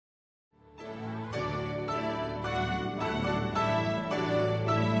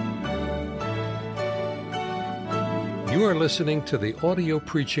You are listening to the audio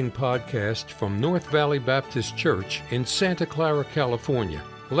preaching podcast from North Valley Baptist Church in Santa Clara, California,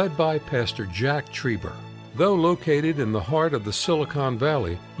 led by Pastor Jack Trieber. Though located in the heart of the Silicon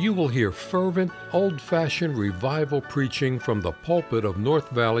Valley, you will hear fervent, old-fashioned revival preaching from the pulpit of North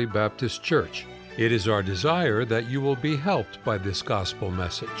Valley Baptist Church. It is our desire that you will be helped by this gospel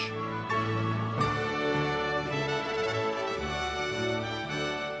message.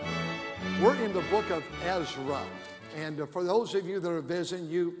 We're in the book of Ezra. And for those of you that are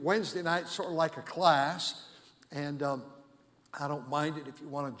visiting, Wednesday night sort of like a class. And I don't mind it if you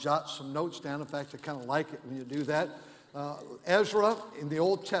want to jot some notes down. In fact, I kind of like it when you do that. Ezra in the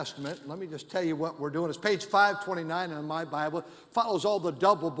Old Testament, let me just tell you what we're doing. It's page 529 in my Bible. Follows all the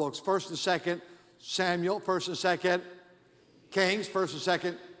double books, 1st and 2nd Samuel, 1st and 2nd Kings, 1st and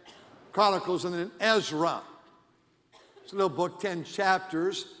 2nd Chronicles, and then Ezra. It's a little book, 10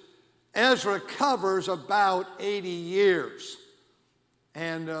 chapters. Ezra covers about 80 years.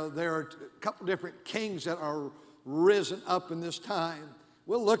 And there are a couple different kings that are risen up in this time.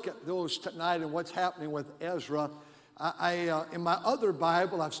 We'll look at those tonight and what's happening with Ezra. In my other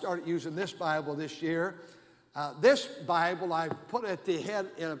Bible, I've started using this Bible this year. This Bible, I put at the head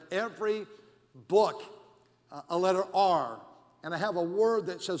of every book a letter R. And I have a word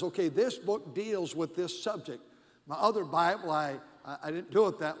that says, okay, this book deals with this subject. My other Bible, I didn't do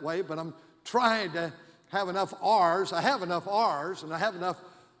it that way, but I'm trying to have enough R's. I have enough R's, and I have enough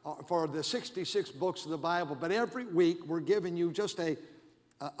for the 66 books of the Bible. But every week, we're giving you just a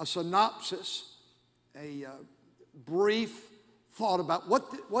synopsis, a brief thought about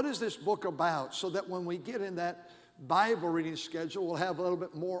what is this book about, so that when we get in that Bible reading schedule, we'll have a little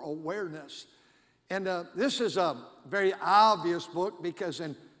bit more awareness. And this is a very obvious book because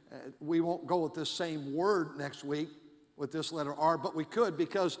we won't go with this same word next week with this letter R, but we could,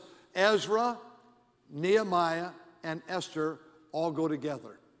 because Ezra, Nehemiah, and Esther all go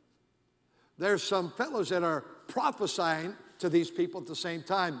together. There's some fellows that are prophesying to these people at the same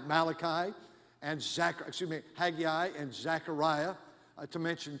time, Malachi and Haggai and Zechariah, to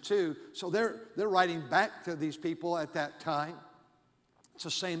mention two. So they're writing back to these people at that time. It's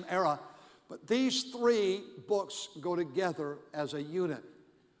the same era. But these three books go together as a unit.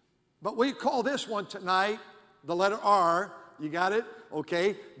 But we call this one tonight the letter R. You got it?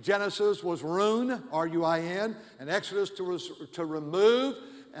 Okay. Genesis was ruin, R-U-I-N, and Exodus was to remove,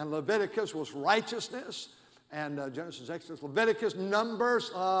 and Leviticus was righteousness, and Genesis, Exodus, Leviticus,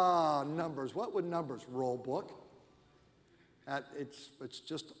 Numbers. Numbers. What would Numbers? Roll book. It's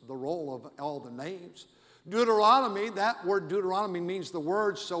just the roll of all the names. Deuteronomy, that word Deuteronomy means the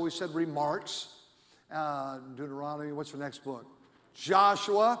words, so we said remarks. Deuteronomy, what's the next book?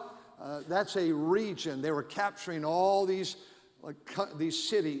 Joshua. That's a region. They were capturing all these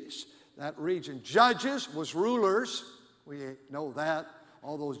cities, that region. Judges was rulers. We know that.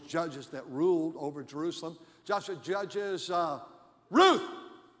 All those judges that ruled over Jerusalem. Joshua, Judges, Ruth.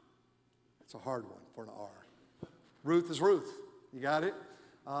 That's a hard one for an R. Ruth is Ruth. You got it?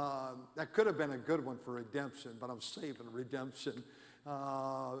 That could have been a good one for redemption, but I'm saving redemption.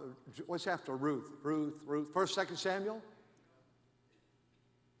 What's after Ruth? Ruth. 1st, 2nd Samuel?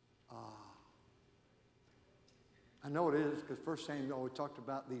 I know it is, because 1 Samuel, we talked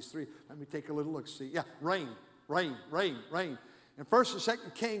about these three. Let me take a little look, see. Yeah, reign. And 1st and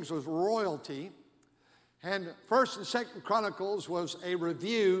 2nd Kings was royalty. And 1st and 2nd Chronicles was a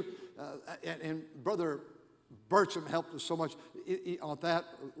review. And Brother Burcham helped us so much on that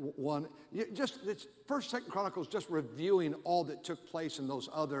one. 1st, 2nd Chronicles, just reviewing all that took place in those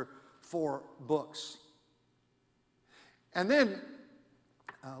other four books. And then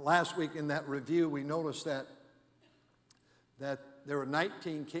last week in that review, we noticed that there were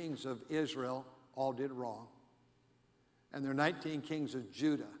 19 kings of Israel, all did wrong. And there are 19 kings of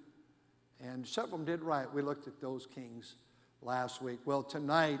Judah. And some of them did right. We looked at those kings last week. Well,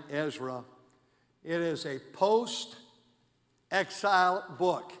 tonight, Ezra, it is a post-exile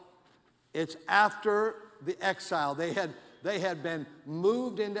book. It's after the exile. They had been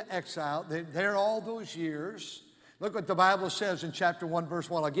moved into exile. They're there all those years. Look what the Bible says in chapter 1, verse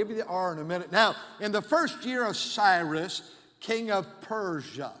 1. I'll give you the R in a minute. Now, in the first year of Cyrus, king of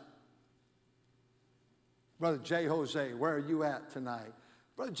Persia. Brother Jay Jose, where are you at tonight?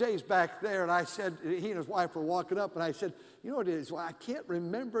 Brother Jay's back there, and I said, he and his wife were walking up, and I said, you know what it is? Well, I can't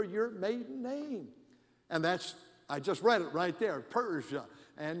remember your maiden name. And I just read it right there, Persia.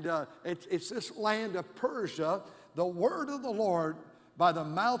 And it's this land of Persia. The word of the Lord by the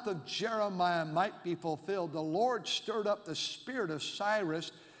mouth of Jeremiah might be fulfilled. The Lord stirred up the spirit of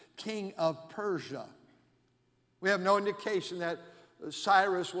Cyrus, king of Persia. We have no indication that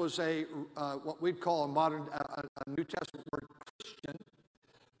Cyrus was what we'd call a modern, a New Testament word, Christian,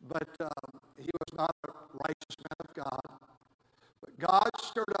 but he was not a righteous man of God. But God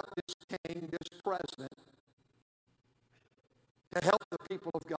stirred up this king, this president, to help the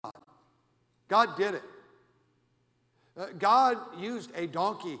people of God. God did it. God used a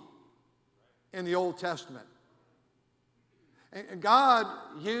donkey in the Old Testament. And God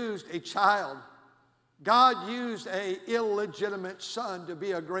used a child. God used an illegitimate son to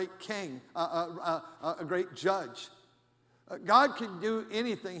be a great king, a great judge. God can do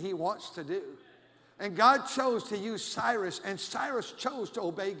anything he wants to do. And God chose to use Cyrus, and Cyrus chose to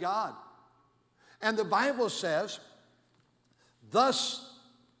obey God. And the Bible says, thus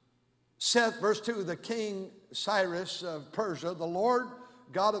saith, verse 2, the king Cyrus of Persia, the Lord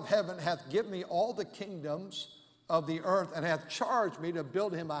God of heaven hath given me all the kingdoms of the earth, and hath charged me to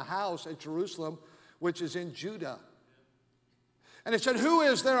build him a house at Jerusalem, which is in Judah. And it said, who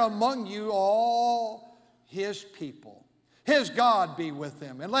is there among you, all his people? His God be with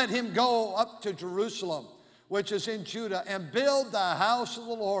him, and let him go up to Jerusalem, which is in Judah, and build the house of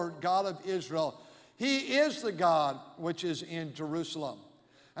the Lord God of Israel. He is the God which is in Jerusalem.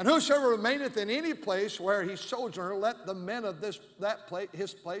 And whosoever remaineth in any place where he sojourneth, let the men of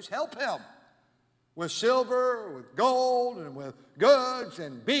his place help him with silver, with gold, and with goods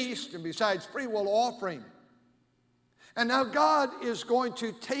and beasts, and besides freewill offering. And now God is going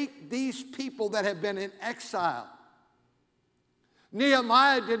to take these people that have been in exile.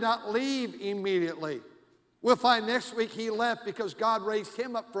 Nehemiah did not leave immediately. We'll find next week he left because God raised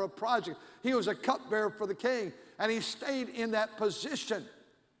him up for a project. He was a cupbearer for the king, and he stayed in that position.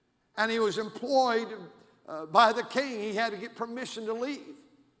 And he was employed by the king. He had to get permission to leave.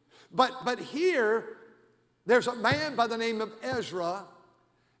 But here, there's a man by the name of Ezra,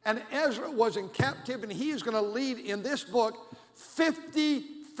 and Ezra was in captivity, and he is going to lead in this book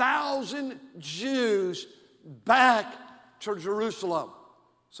 50,000 Jews back to Jerusalem.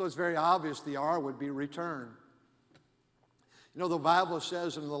 So it's very obvious the hour would be returned. You know, the Bible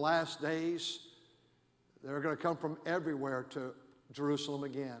says in the last days, they're going to come from everywhere to Jerusalem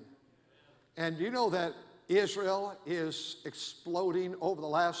again. And you know that Israel is exploding over the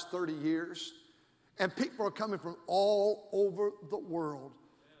last 30 years, and people are coming from all over the world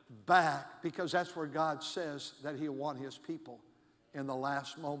back, because that's where God says that he'll want his people in the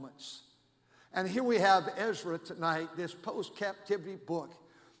last moments. And here we have Ezra tonight, this post-captivity book,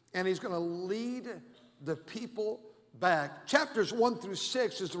 and he's going to lead the people back. Chapters 1 through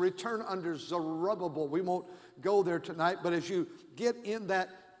 6 is the return under Zerubbabel. We won't go there tonight, but as you get in that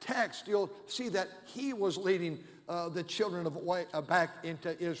text, you'll see that he was leading the children of back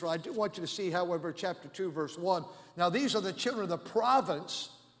into Israel. I do want you to see, however, chapter 2, verse 1. Now, these are the children of the province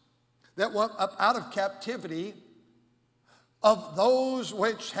that went up out of captivity, of those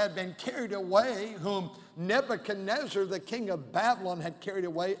which had been carried away, whom Nebuchadnezzar, the king of Babylon, had carried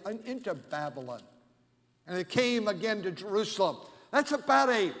away into Babylon. And they came again to Jerusalem. That's about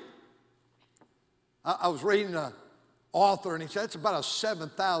I was reading an author, and he said it's about a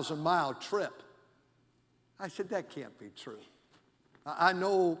 7,000-mile trip. I said, that can't be true. I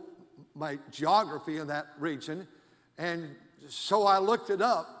know my geography in that region, and so I looked it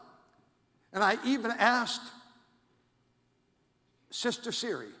up, and I even asked Sister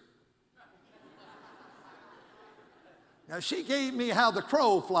Siri. Now, she gave me how the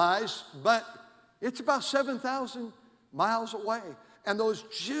crow flies, but it's about 7,000 miles away. And those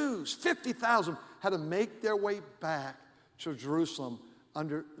Jews, 50,000, had to make their way back to Jerusalem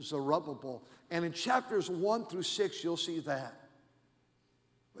under Zerubbabel. And in chapters 1 through 6, you'll see that.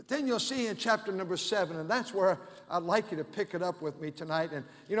 But then you'll see in chapter number 7, and that's where I'd like you to pick it up with me tonight. And,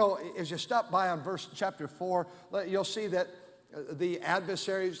 you know, as you stop by on chapter 4, you'll see that the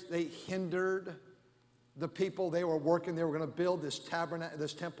adversaries, they hindered the people. They were working. They were going to build this tabernacle,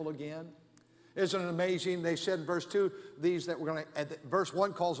 this temple again. Isn't it amazing? They said in verse 2, these that were going to, verse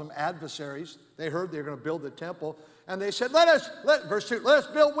 1 calls them adversaries. They heard they were going to build the temple. And they said, verse 2, let us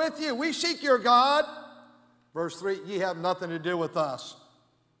build with you. We seek your God. Verse 3, ye have nothing to do with us.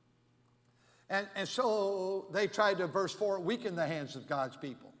 And so they tried to, verse 4, weaken the hands of God's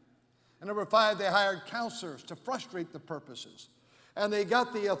people. And number 5, they hired counselors to frustrate the purposes. And they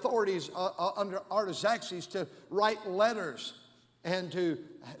got the authorities under Artaxerxes to write letters and to,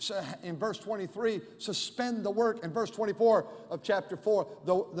 in verse 23, suspend the work. In verse 24 of chapter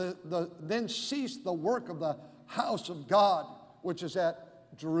 4, then ceased the work of the house of God, which is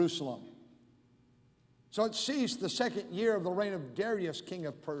at Jerusalem. So it ceased the second year of the reign of Darius, king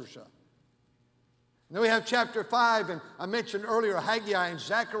of Persia. And then we have chapter 5, and I mentioned earlier Haggai and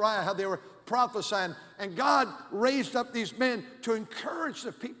Zechariah, how they were prophesying. And God raised up these men to encourage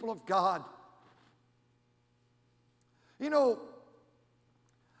the people of God. You know,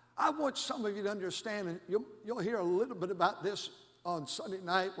 I want some of you to understand, and you'll hear a little bit about this on Sunday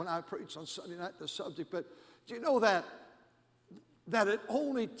night when I preach on Sunday night, the subject, but do you know that it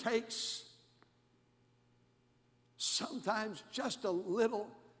only takes sometimes just a little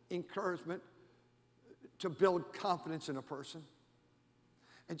encouragement to build confidence in a person?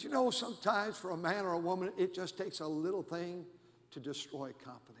 And you know, sometimes for a man or a woman, it just takes a little thing to destroy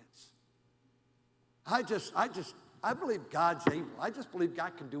confidence. I believe God's able. I just believe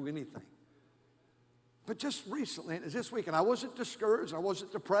God can do anything. But just recently, this week, and I wasn't discouraged, I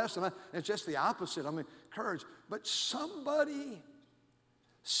wasn't depressed, and it's just the opposite. I'm encouraged. But somebody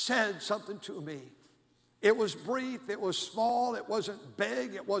said something to me. It was brief, it was small, it wasn't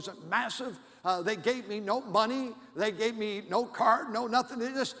big, it wasn't massive. They gave me no money, they gave me no card, no nothing.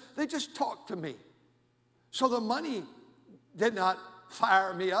 They just talked to me. So the money did not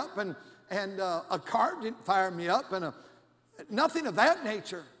fire me up, and a card didn't fire me up, and nothing of that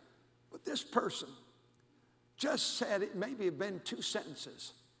nature. But this person just said, it maybe have been 2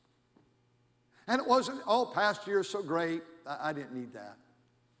 sentences. And it wasn't, oh, Pastor, you're so great. I didn't need that.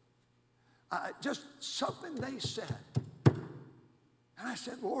 Just something they said. And I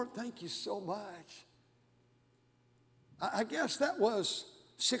said, Lord, thank you so much. I guess that was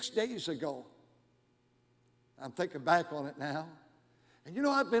 6 days ago. I'm thinking back on it now. And you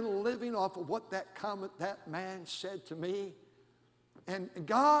know, I've been living off of what that man said to me. And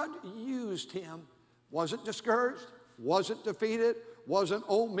God used him. Wasn't discouraged, wasn't defeated, wasn't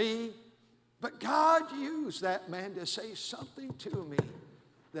oh me. But God used that man to say something to me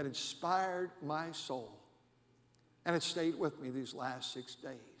that inspired my soul. And it stayed with me these last 6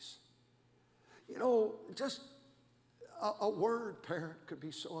 days. You know, just a word, parent, could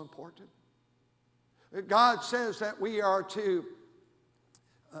be so important. God says that we are to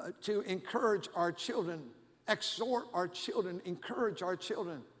encourage our children, exhort our children, encourage our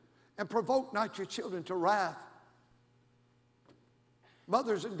children, and provoke not your children to wrath.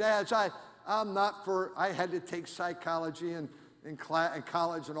 Mothers and dads, I had to take psychology in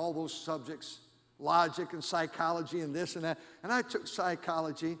college and all those subjects, logic and psychology and this and that. And I took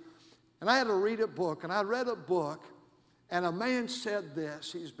psychology, and I had to read a book. And I read a book, and a man said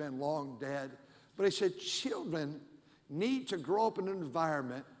this. He's been long dead. But he said, children need to grow up in an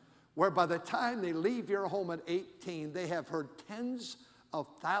environment where by the time they leave your home at 18, they have heard tens of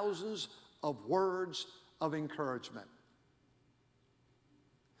thousands of words of encouragement.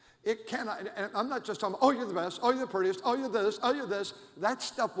 It cannot, and I'm not just talking, oh, you're the best, oh, you're the prettiest, oh, you're this, oh, you're this. That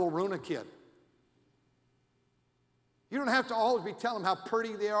stuff will ruin a kid. You don't have to always be telling them how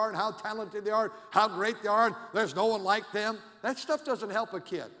pretty they are and how talented they are, how great they are, and there's no one like them. That stuff doesn't help a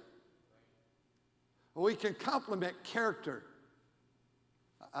kid. We can compliment character.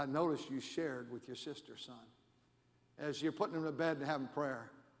 I noticed you shared with your sister, son. As you're putting them to bed and having prayer,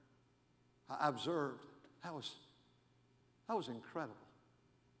 I observed. That was incredible.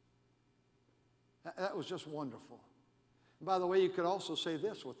 That was just wonderful. And by the way, you could also say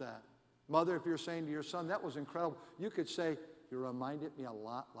this with that. Mother, if you're saying to your son, that was incredible, you could say, you reminded me a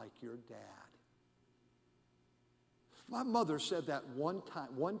lot like your dad. My mother said that one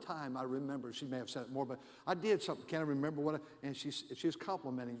time I remember, she may have said it more, but I did something, can't remember what, and she was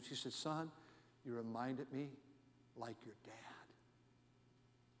complimenting. She said, son, you reminded me like your dad.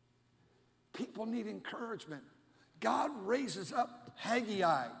 People need encouragement. God raises up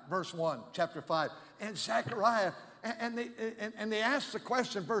Haggai, verse 1, chapter 5, and Zechariah, and they ask the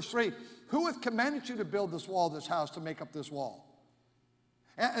question, verse 3, who hath commanded you to build this wall, this house, to make up this wall?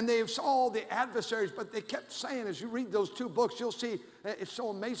 And they saw all the adversaries, but they kept saying, as you read those 2 books, you'll see, it's so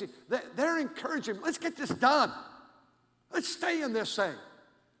amazing. They're encouraging, let's get this done. Let's stay in this thing.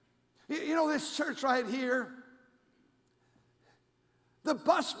 You know, this church right here, the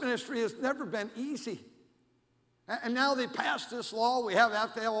bus ministry has never been easy. And now they passed this law. We have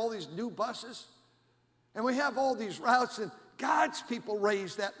to have all these new buses. And we have all these routes. And God's people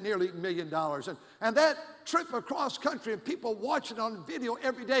raised that nearly $1 million. And that trip across country and people watching on video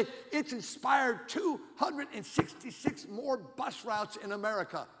every day, it's inspired 266 more bus routes in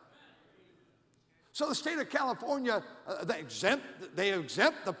America. So the state of California, they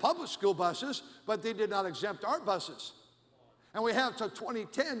exempt the public school buses, but they did not exempt our buses. And we have till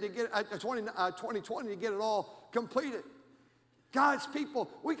 2010 to get 2020 to get it all completed. God's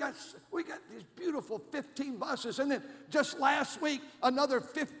people, we got these beautiful 15 buses, and then just last week another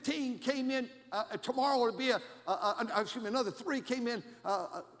 15 came in. Tomorrow will be another 3 came in.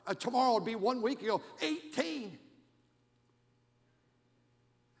 Tomorrow will be 1 week ago. 18.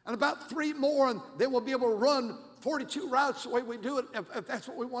 And and about 3 more, and then we'll be able to run 42 routes the way we do it, if that's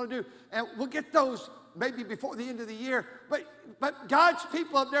what we want to do. And we'll get those maybe before the end of the year. But God's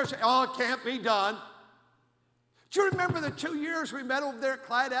people up there say, oh, it can't be done. Do you remember the 2 years we met over there at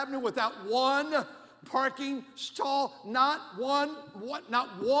Clyde Avenue without one parking stall? Not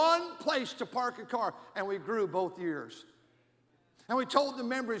one place to park a car. And we grew both years. And we told the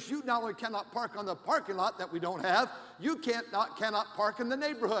members, you not only cannot park on the parking lot that we don't have, you cannot park in the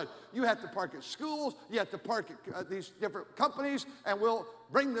neighborhood. You have to park at schools, you have to park at these different companies, and we'll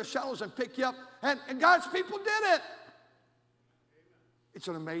bring the shuttles and pick you up. And God's people did it. It's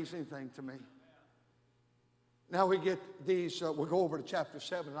an amazing thing to me. Now we get these, we'll go over to chapter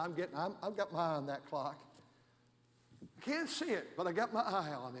 7, and I've got my eye on that clock. I can't see it, but I got my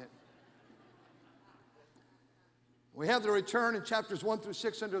eye on it. We have the return in chapters 1 through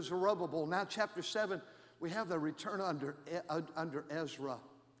 6 under Zerubbabel. Now chapter 7, we have the return under Ezra.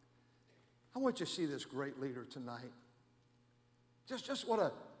 I want you to see this great leader tonight. Just what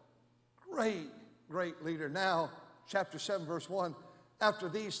a great leader. Now, chapter 7, verse 1, after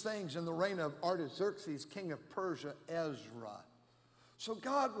these things in the reign of Artaxerxes, king of Persia, Ezra. So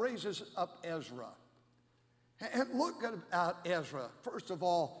God raises up Ezra. And look at Ezra. First of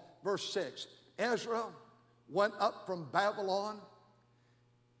all, verse 6, Ezra went up from Babylon,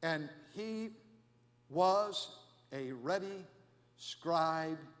 and he was a ready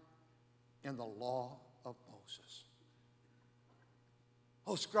scribe in the law of Moses.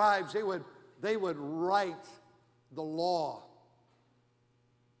 Oh, scribes, they would write the law.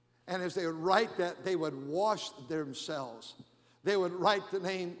 And as they would write that, they would wash themselves. They would write the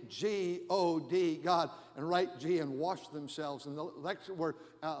name G-O-D, God, and write G and wash themselves. And the next word,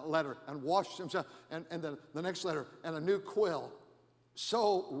 letter, and wash themselves. And the next letter, and a new quill.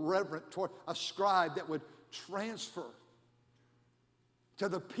 So reverent toward a scribe that would transfer to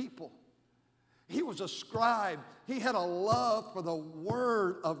the people. He was a scribe. He had a love for the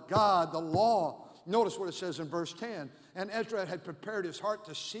word of God, the law. Notice what it says in verse 10. And Ezra had prepared his heart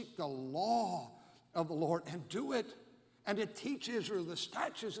to seek the law of the Lord and do it, and to teach Israel the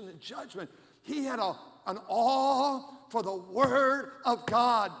statutes and the judgment. He had an awe for the word of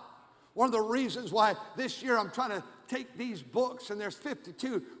God. One of the reasons why this year I'm trying to take these books, and there's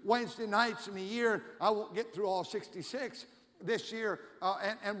 52 Wednesday nights in a year. I won't get through all 66 this year,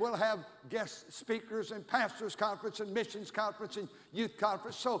 and we'll have guest speakers and pastors conference and missions conference and youth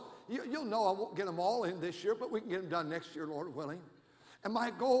conference. So you'll know I won't get them all in this year, but we can get them done next year, Lord willing. And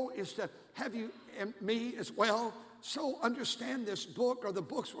my goal is to have you and me as well so understand this book or the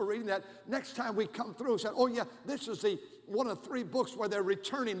books we're reading, that next time we come through and say, oh yeah, this is the one of 3 books where they're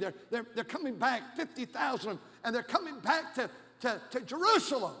returning. They're coming back, 50,000 of them, and they're coming back to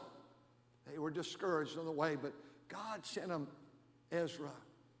Jerusalem. They were discouraged on the way, but God sent them Ezra.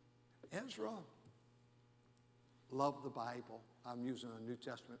 Ezra loved the Bible. I'm using a New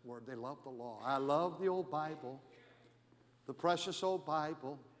Testament word. They loved the law. I love the old Bible, the precious old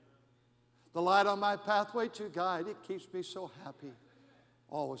Bible. The light on my pathway to guide. It keeps me so happy,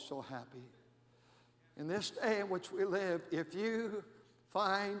 always so happy. In this day in which we live, if you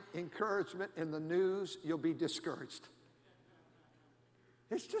find encouragement in the news, you'll be discouraged.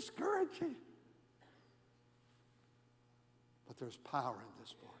 It's discouraging. But there's power in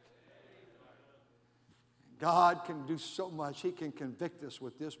this book. God can do so much. He can convict us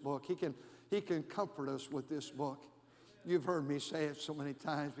with this book. He can comfort us with this book. You've heard me say it so many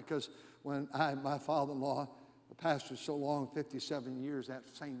times, because when my father-in-law, the pastor so long, 57 years at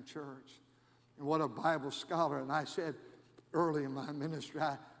the same church, and what a Bible scholar. And I said early in my ministry,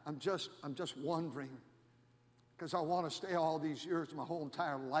 I'm just wondering, because I want to stay all these years, my whole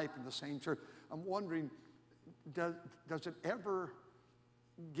entire life in the same church. I'm wondering, does it ever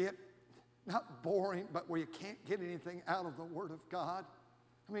get, not boring, but where you can't get anything out of the Word of God?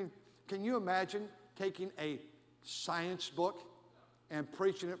 I mean, can you imagine taking a science book and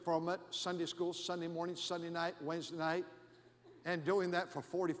preaching it from it, Sunday school, Sunday morning, Sunday night, Wednesday night, and doing that for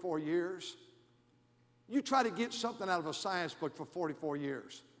 44 years? You try to get something out of a science book for 44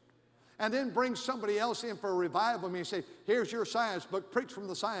 years. And then bring somebody else in for a revival and you say, here's your science book, preach from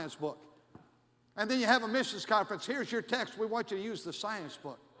the science book. And then you have a missions conference, here's your text, we want you to use the science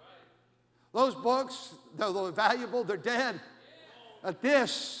book. Those books, though they're valuable, they're dead. But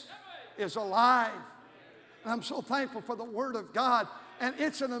this is alive. And I'm so thankful for the Word of God. And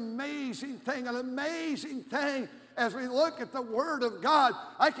it's an amazing thing as we look at the Word of God.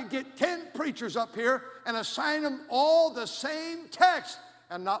 I could get 10 preachers up here and assign them all the same text,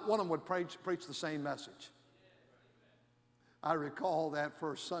 and not one of them would preach the same message. I recall that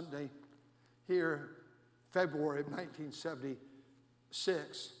first Sunday here, February of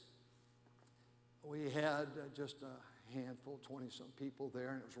 1976. we had just a handful, 20-some people there,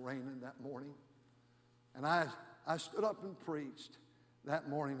 and it was raining that morning. And I stood up and preached that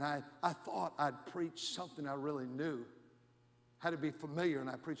morning. I thought I'd preach something I really knew, had to be familiar, and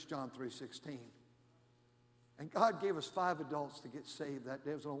I preached John 3:16. And God gave us 5 adults to get saved that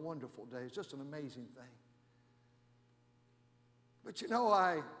day. It was a wonderful day. It's just an amazing thing. But you know,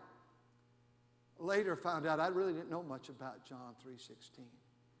 I later found out I really didn't know much about John 3:16.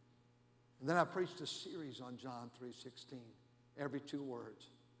 And then I preached a series on John 3:16, every 2 words.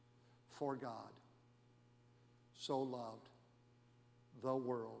 For God so loved the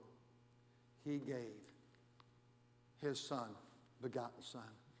world, he gave his Son, begotten Son,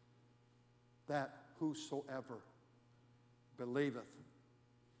 that whosoever believeth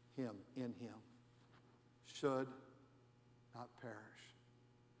him in him should not perish.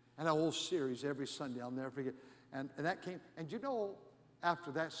 And a whole series every Sunday, I'll never forget. And that came, and you know,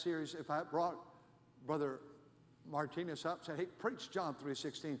 after that series, if I brought Brother Martinez up and said, hey, preach John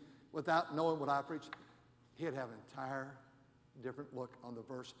 3:16 without knowing what I preached, he'd have an entire different look on the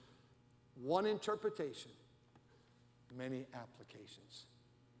verse. One interpretation, many applications.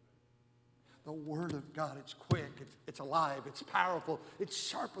 The Word of God, it's quick, it's alive, it's powerful, it's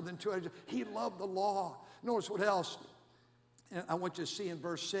sharper than two-edged. He loved the law. Notice what else. And I want you to see in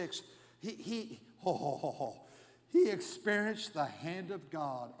verse 6, he experienced the hand of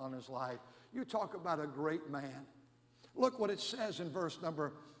God on his life. You talk about a great man. Look what it says in verse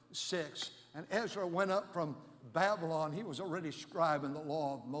number 6. And Ezra went up from Babylon. He was already scribing the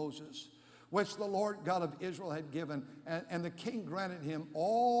law of Moses, which the Lord God of Israel had given. And the king granted him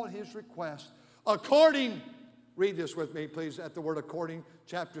all his requests according, read this with me, please, at the word according,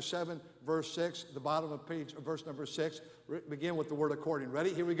 chapter 7, verse 6, the bottom of page, verse number 6. Begin with the word according.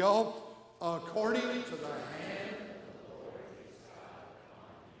 Ready? Here we go. According to the hand of the Lord his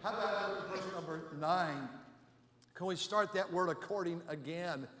God. How about verse number 9? Can we start that word according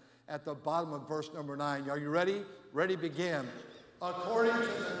again at the bottom of verse number 9? Are you ready? Ready, begin. According to the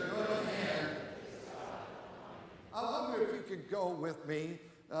good hand of his God. I wonder if you could go with me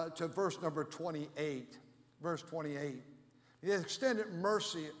to verse number 28. Verse 28. He has extended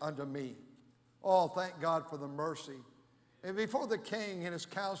mercy unto me. Oh, thank God for the mercy. And before the king and his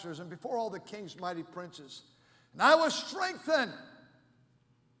counselors, and before all the king's mighty princes. And I was strengthened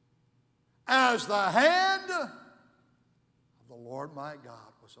as the hand of the Lord my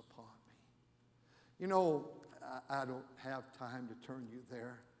God was upon me. You know, I don't have time to turn you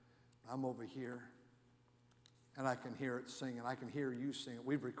there. I'm over here, and I can hear it singing. I can hear you sing it.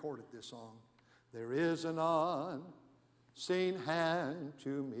 We've recorded this song. There is an unseen hand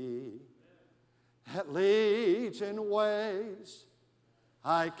to me that leads in ways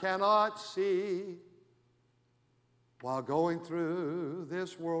I cannot see. While going through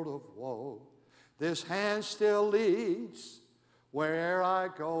this world of woe, this hand still leads where'er I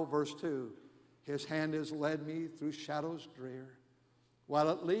go. Verse 2, his hand has led me through shadows drear. While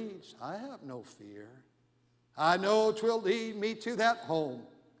it leads, I have no fear. I know 'twill lead me to that home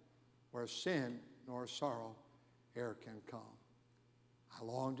where sin nor sorrow e'er can come. I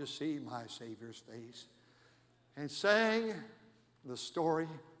long to see my Savior's face and sing the story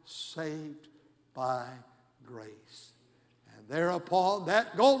saved by grace. And there upon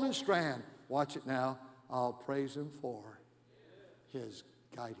that golden strand, watch it now, I'll praise him for his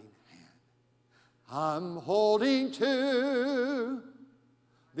guiding hand. I'm holding to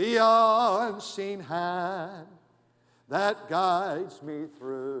the unseen hand that guides me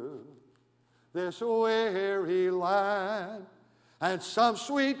through this weary land. And some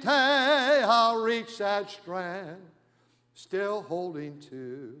sweet day I'll reach that strand, still holding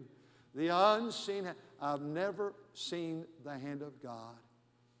to the unseen hand. I've never seen the hand of God,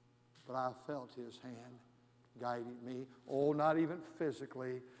 but I felt his hand guiding me. Oh, not even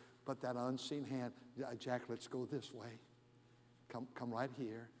physically, but that unseen hand. Jack, let's go this way. Come right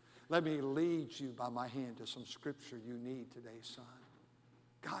here. Let me lead you by my hand to some scripture you need today, son.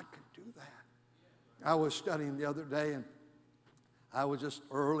 God can do that. I was studying the other day, and I was just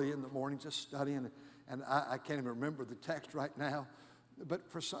early in the morning just studying, and I can't even remember the text right now. But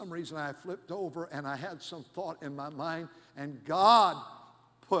for some reason, I flipped over, and I had some thought in my mind, and God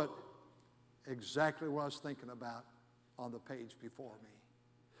put exactly what I was thinking about on the page before me.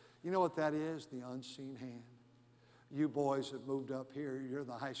 You know what that is? The unseen hand. You boys have moved up here. You're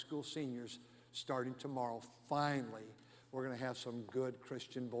the high school seniors starting tomorrow. Finally, we're going to have some good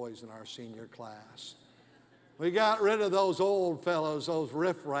Christian boys in our senior class. We got rid of those old fellows, those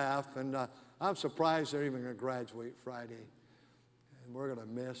riffraff, and I'm surprised they're even going to graduate Friday. We're going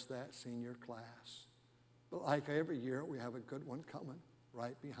to miss that senior class. But like every year, we have a good one coming.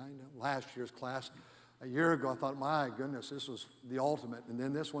 right behind them. Last year's class, a year ago, I thought, my goodness, this was the ultimate. And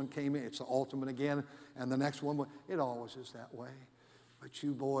then this one came in, it's the ultimate again. And the next one, it always is that way. But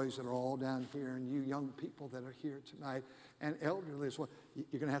you boys that are all down here, and you young people that are here tonight, and elderly as well,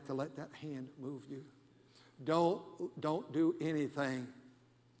 you're going to have to let that hand move you. Don't do anything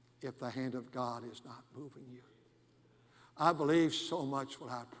if the hand of God is not moving you. I believe so much what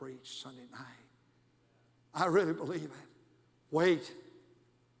I preach Sunday night. I really believe it. Wait.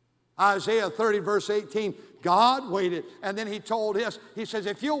 Isaiah 30, verse 18, God waited, and then he told us, he says,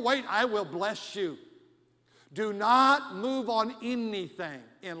 if you'll wait, I will bless you. Do not move on anything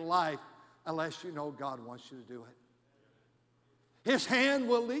in life unless you know God wants you to do it. His hand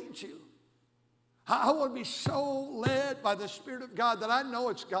will lead you. I want to be so led by the Spirit of God that I know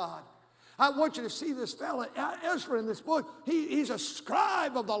it's God. I want you to see this fellow, Ezra, in this book. He's a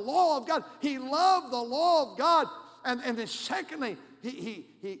scribe of the law of God. He loved the law of God. And then secondly, he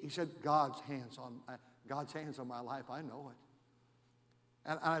said, God's hands on my life. I know it.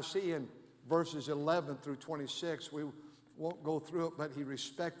 And I see in verses 11 through 26, we won't go through it, but he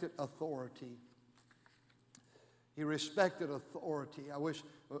respected authority. He respected authority. I wish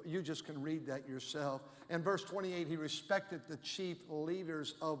you just can read that yourself. In verse 28, he respected the chief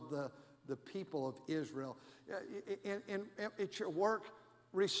leaders of the people of Israel. It's your work.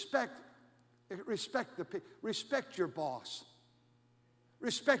 Respect your boss.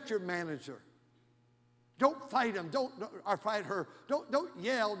 Respect your manager. Don't fight him. Or fight her. Don't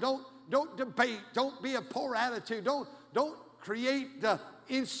yell. Don't debate. Don't be a poor attitude. Don't create the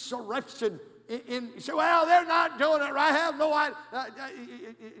insurrection. You say, well, they're not doing it right. I have no idea.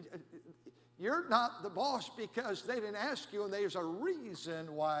 You're not the boss because they didn't ask you, and there's a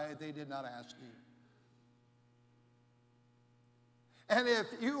reason why they did not ask you. And if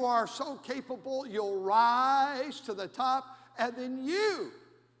you are so capable, you'll rise to the top, and then you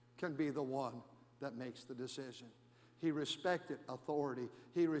can be the one that makes the decision. He respected authority.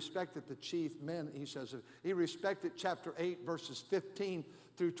 He respected the chief men, he says. He respected chapter 8, verses 15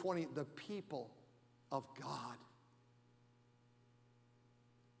 through 20, the people of God.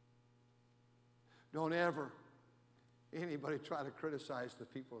 Don't ever anybody try to criticize the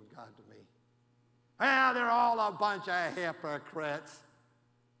people of God to me. Well, they're all a bunch of hypocrites.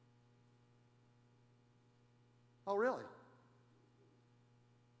 Oh, really?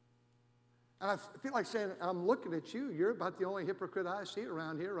 And I feel like saying, I'm looking at you. You're about the only hypocrite I see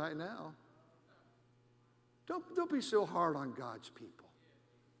around here right now. Don't be so hard on God's people.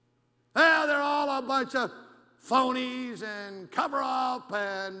 Well, they're all a bunch of phonies and cover up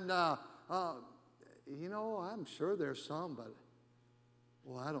and, you know, I'm sure there's some, but,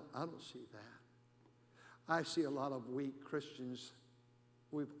 well, I don't see that. I see a lot of weak Christians.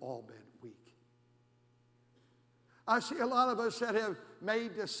 We've all been weak. I see a lot of us that have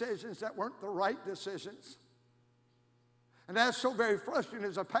made decisions that weren't the right decisions. And that's so very frustrating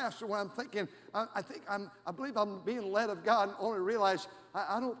as a pastor when I'm thinking, I believe I'm being led of God and only realize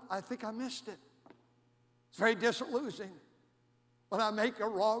I think I missed it. It's very disillusioning when I make a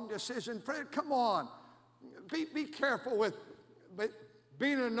wrong decision. Fred, come on. Be careful with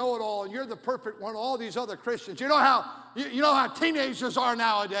being a know-it-all, and you're the perfect one, all these other Christians. You know how teenagers are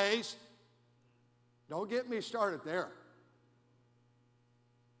nowadays. Don't get me started there.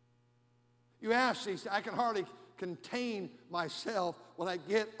 You ask these, I can hardly contain myself when I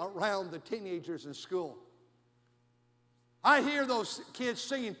get around the teenagers in school. I hear those kids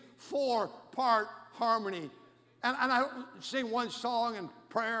singing 4-part harmony. And I don't sing one song and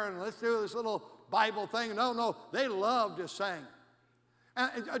prayer and let's do this little Bible thing. No, they love to sing.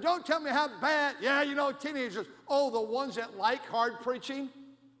 And don't tell me how bad, yeah, you know, teenagers, the ones that like hard preaching.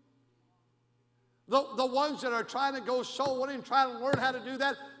 The ones that are trying to go soul winning, trying to learn how to do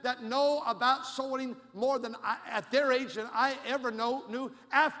that know about soul winning more than at their age than I ever knew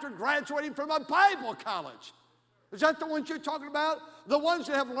after graduating from a Bible college. Is that the ones you're talking about? The ones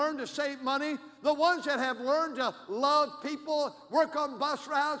that have learned to save money, the ones that have learned to love people, work on bus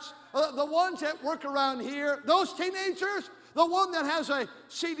routes, the ones that work around here, those teenagers, the one that has a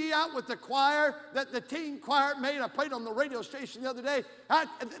CD out with the choir that the teen choir made. I played on the radio station the other day.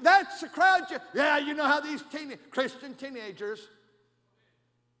 That's the crowd. Yeah, you know how these Christian teenagers,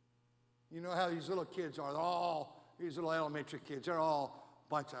 you know how these little kids are. These little elementary kids, they're all a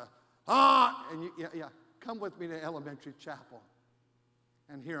bunch of, and come with me to elementary chapel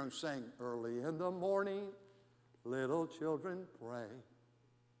and hear them sing, early in the morning, little children pray,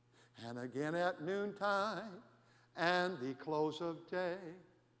 and again at noontime, and the close of day.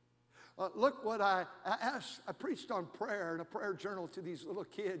 Look what I preached on prayer in a prayer journal to these little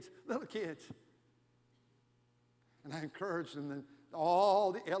kids. And I encouraged them. And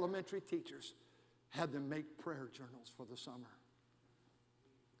All the elementary teachers had them make prayer journals for the summer.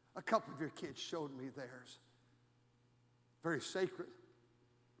 A couple of your kids showed me theirs. Very sacred.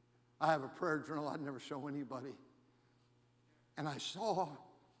 I have a prayer journal I'd never show anybody. And I saw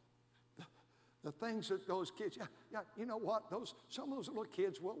the things that those kids, you know what? Some of those little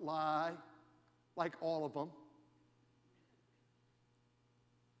kids will lie, like all of them.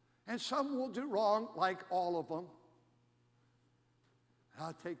 And some will do wrong, like all of them.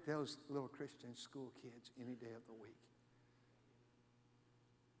 I'll take those little Christian school kids any day of the week.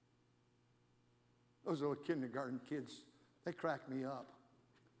 Those little kindergarten kids, they crack me up.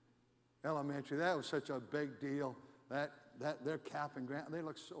 Elementary, that was such a big deal. That their cap and gown, they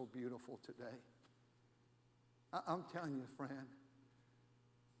look so beautiful today. I'm telling you, friend,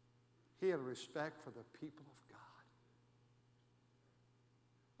 he had a respect for the people of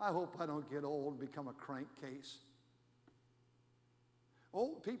God. I hope I don't get old and become a crankcase.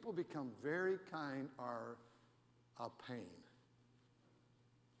 Old people become very kind are a pain.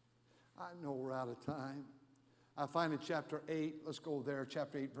 I know we're out of time. I find in chapter 8, let's go there,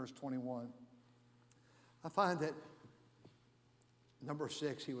 chapter 8, verse 21. I find that, number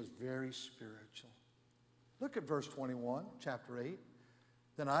 6, he was very spiritual. Look at verse 21, chapter 8.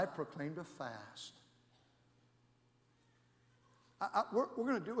 Then I proclaimed a fast. We're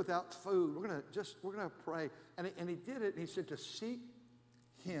going to do without food. We're going to pray. And he did it, and he said to seek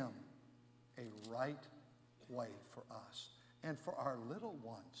him a right way for us and for our little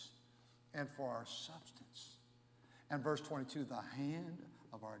ones and for our substance. And verse 22, the hand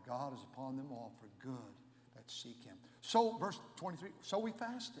of our God is upon them all for good that seek him. So, verse 23, so we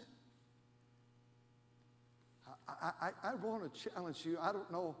fasted. I want to challenge you. I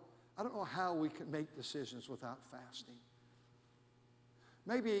don't know how we can make decisions without fasting.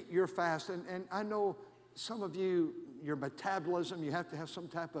 Maybe you're fasting, and I know some of you, your metabolism, you have to have some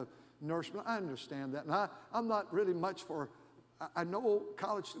type of nourishment. I understand that. And I'm not really much for, I know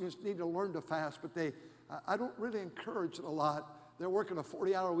college students need to learn to fast, but I don't really encourage it a lot. They're working a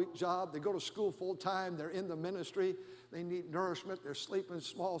 40-hour-a-week job. They go to school full-time. They're in the ministry. They need nourishment. They're sleeping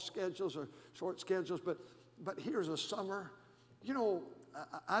small schedules or short schedules. But here's a summer. You know,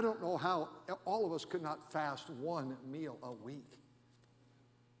 I don't know how all of us could not fast one meal a week.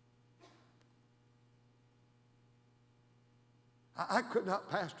 I could not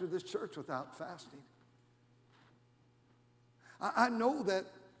pastor this church without fasting. I know that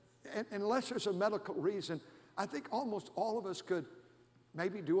unless there's a medical reason, I think almost all of us could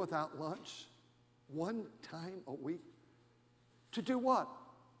maybe do without lunch one time a week. To do what?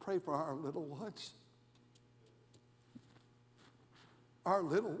 Pray for our little ones. Our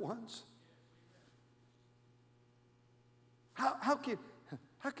little ones. How can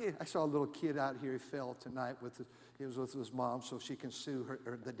I saw a little kid out here, he fell tonight he was with his mom so she can sue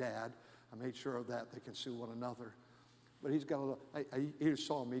the dad. I made sure of that, they can sue one another. But he's got a little, he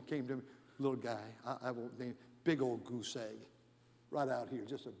saw me, he came to me, little guy, I won't name, big old goose egg. Right out here,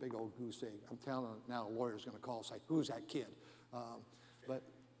 just a big old goose egg. I'm telling you now, a lawyer's going to call and say, who's that kid? But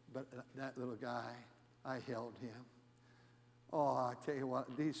that little guy, I held him. Oh, I tell you what,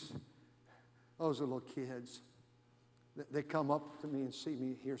 those little kids, they come up to me and see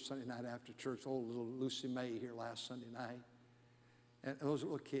me here Sunday night after church. Old little Lucy May here last Sunday night. And those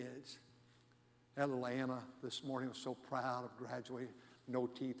little kids, that little Anna this morning was so proud of graduating, no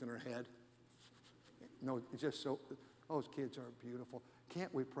teeth in her head. No, just so, those kids are beautiful.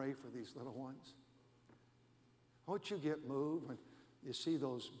 Can't we pray for these little ones? Won't you get moved when you see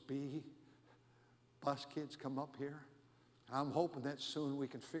those B bus kids come up here? I'm hoping that soon we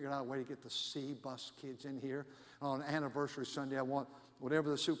can figure out a way to get the C bus kids in here. On anniversary Sunday, I want whatever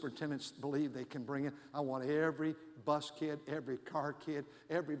the superintendents believe they can bring in. I want every bus kid, every car kid,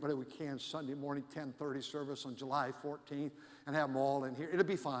 everybody we can Sunday morning, 10:30 service on July 14th, and have them all in here. It'll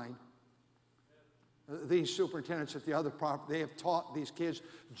be fine. These superintendents at the other property, they have taught these kids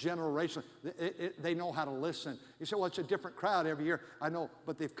generationally. They know how to listen. You say, well, it's a different crowd every year. I know,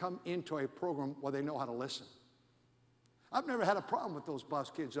 but they've come into a program where they know how to listen. I've never had a problem with those bus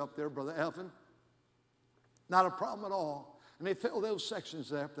kids up there, Brother Evan. Not a problem at all. And they fill those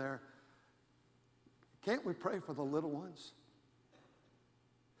sections up there. Can't we pray for the little ones?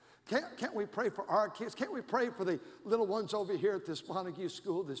 Can't we pray for our kids? Can't we pray for the little ones over here at this Montague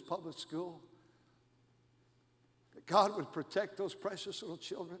school, this public school? That God would protect those precious little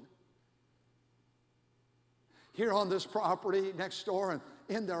children. Here on this property next door and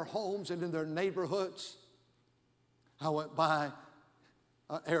in their homes and in their neighborhoods. I went by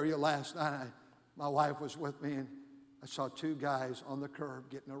an area last night. My wife was with me, and I saw two guys on the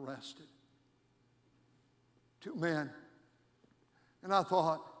curb getting arrested. Two men. And I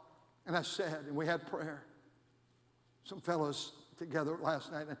thought, and I said, and we had prayer. Some fellows together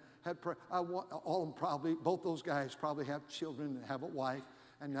last night and had prayer. All of them probably, both those guys probably have children and have a wife,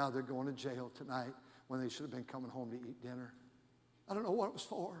 and now they're going to jail tonight when they should have been coming home to eat dinner. I don't know what it was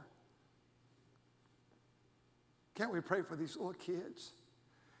for. Can't we pray for these little kids?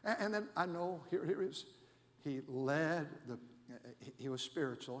 And then I know, here is, he led he was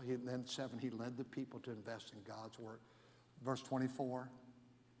spiritual. Then 7, he led the people to invest in God's work. Verse 24.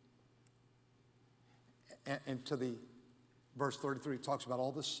 And to the verse 33, it talks about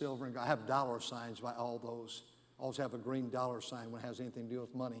all the silver and gold. I have dollar signs by all those. I always have a green dollar sign when it has anything to do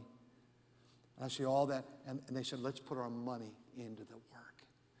with money. And I see all that, and they said, let's put our money into the work.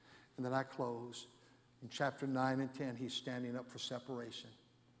 And then I close. In chapter 9 and 10, he's standing up for separation.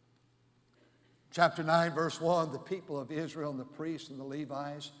 Chapter 9, verse 1, the people of Israel and the priests and the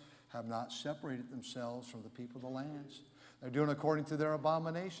Levites have not separated themselves from the people of the lands. They're doing according to their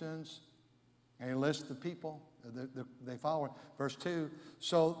abominations. And he lists the people. They follow it. Verse 2,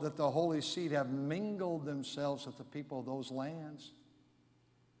 so that the holy seed have mingled themselves with the people of those lands.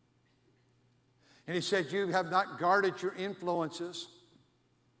 And he said, you have not guarded your influences.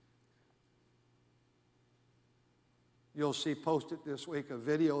 You'll see posted this week a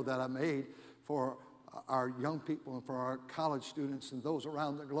video that I made for our young people and for our college students and those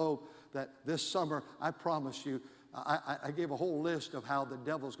around the globe that this summer, I promise you, I gave a whole list of how the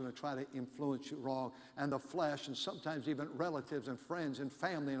devil's going to try to influence you wrong, and the flesh, and sometimes even relatives and friends and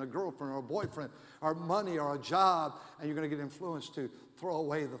family and a girlfriend or a boyfriend or money or a job, and you're going to get influenced to throw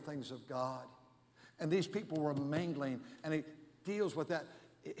away the things of God. And these people were mingling, and he deals with that,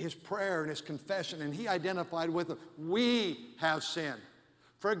 his prayer and his confession, and he identified with them, we have sinned.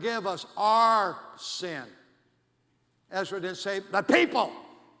 Forgive us our sin. Ezra didn't say, the people.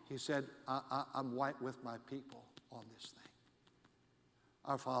 He said, I'm white with my people on this thing.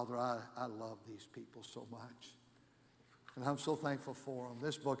 Our Father, I love these people so much. And I'm so thankful for them.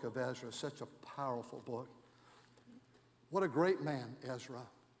 This book of Ezra is such a powerful book. What a great man, Ezra.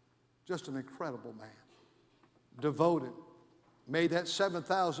 Just an incredible man. Devoted. Made that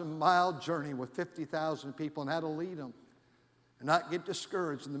 7,000-mile journey with 50,000 people and had to lead them and not get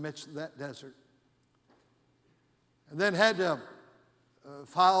discouraged in the midst of that desert. And then had to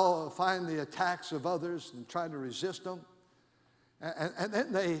find the attacks of others and try to resist them. And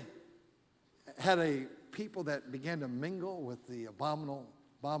then they had a people that began to mingle with the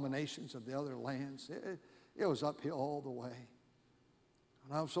abominations of the other lands. It was uphill all the way.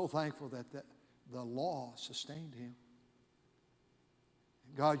 And I'm so thankful that the law sustained him.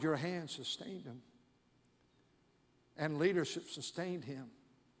 God, your hand sustained him. And leadership sustained him.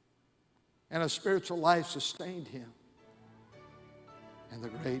 And a spiritual life sustained him. And the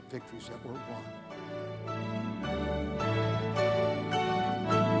great victories that were won.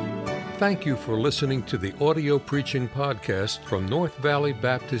 Thank you for listening to the audio preaching podcast from North Valley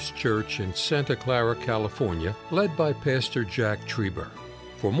Baptist Church in Santa Clara, California, led by Pastor Jack Trieber.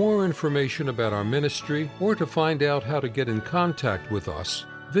 For more information about our ministry or to find out how to get in contact with us,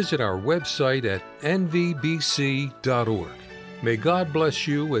 visit our website at nvbc.org. May God bless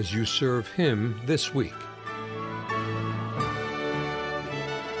you as you serve Him this week.